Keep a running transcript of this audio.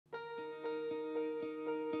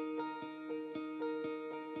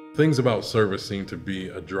Things about service seem to be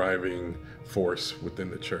a driving force within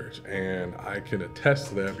the church, and I can attest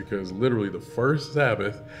to that because literally the first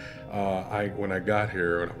Sabbath, when I got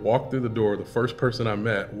here and I walked through the door, the first person I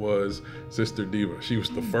met was Sister Diva. She was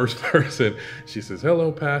the first person. She says,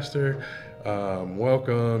 "Hello, Pastor.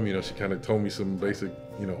 Welcome." She kind of told me some basic,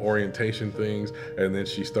 orientation things. And then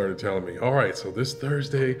she started telling me, all right, so this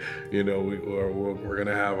Thursday, we're going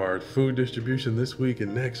to have our food distribution this week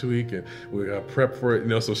and next week, and we got prep for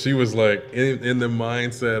it. So she was like in the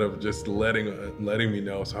mindset of just letting me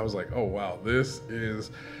know. So I was like, oh, wow, this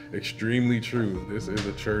is extremely true. This is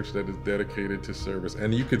a church that is dedicated to service.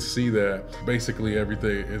 And you could see that basically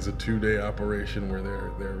everything is a 2-day operation where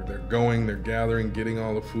they're gathering, getting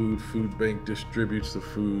all the food. Food bank distributes the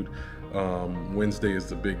food. Wednesday is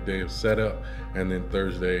the big day of setup, and then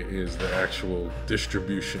Thursday is the actual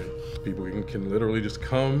distribution. People can literally just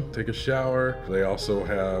come, take a shower. They also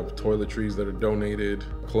have toiletries that are donated.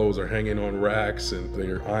 Clothes are hanging on racks and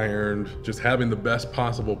they're ironed. Just having the best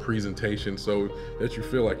possible presentation so that you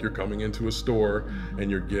feel like you're coming into a store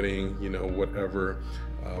and you're getting, whatever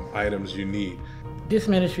items you need. This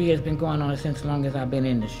ministry has been going on since as long as I've been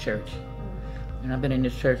in this church. And I've been in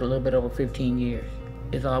this church a little bit over 15 years.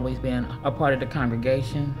 It's always been a part of the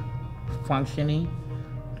congregation, functioning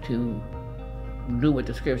to do what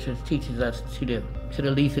the scriptures teaches us to do. To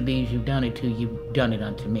the least of these you've done it to, you've done it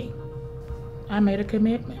unto me. I made a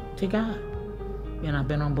commitment to God, and I've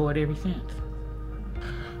been on board ever since.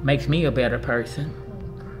 Makes me a better person,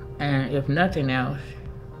 and if nothing else,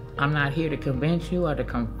 I'm not here to convince you or to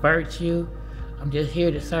convert you. I'm just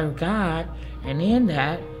here to serve God, and in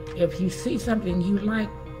that, if you see something you like,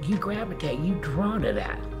 you gravitate, you draw to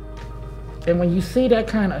that. And when you see that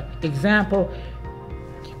kind of example,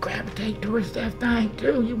 you gravitate towards that thing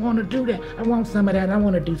too. You want to do that. I want some of that. I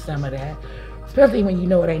want to do some of that. Especially when you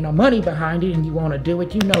know it ain't no money behind it and you want to do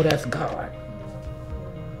it, you know that's God.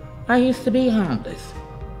 I used to be homeless.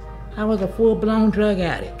 I was a full-blown drug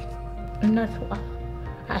addict. And that's why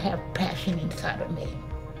I have passion inside of me.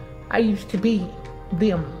 I used to be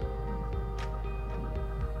them.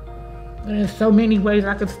 And in so many ways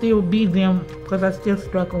I could still be them because I still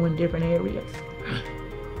struggle in different areas.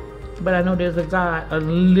 But I know there's a God, a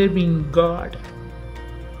living God.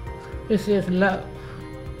 It says love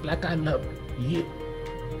like I love you.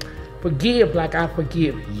 Forgive like I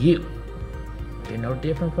forgive you. They're no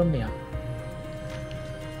different from them.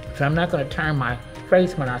 So I'm not going to turn my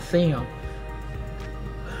face when I see them.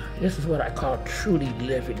 This is what I call truly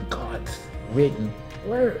living God's written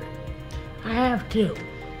word. I have to.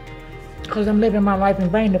 Because I'm living my life in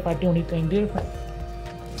vain if I do anything different.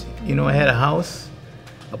 I had a house,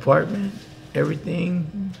 apartment,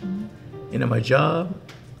 everything, and my job.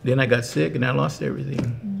 Then I got sick and I lost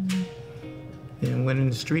everything. And went in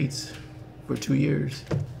the streets for 2 years.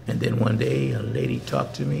 And then one day a lady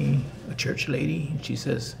talked to me, a church lady, and she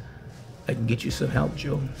says, I can get you some help,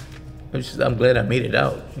 Joe. I'm glad I made it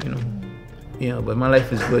out, but my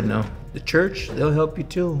life is good now. The church, they'll help you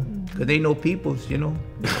too, because they know peoples,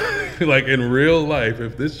 Like in real life,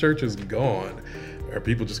 if this church is gone, are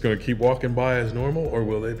people just going to keep walking by as normal? Or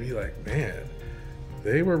will they be like, man,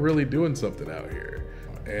 they were really doing something out here?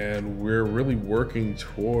 And we're really working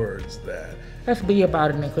towards that. Let's be about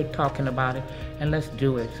it and quit talking about it. And let's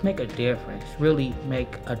do it. Let's make a difference. Really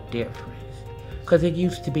make a difference. Because it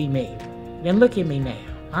used to be me. Then look at me now.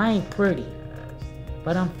 I ain't pretty,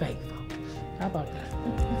 but I'm faithful. How about that?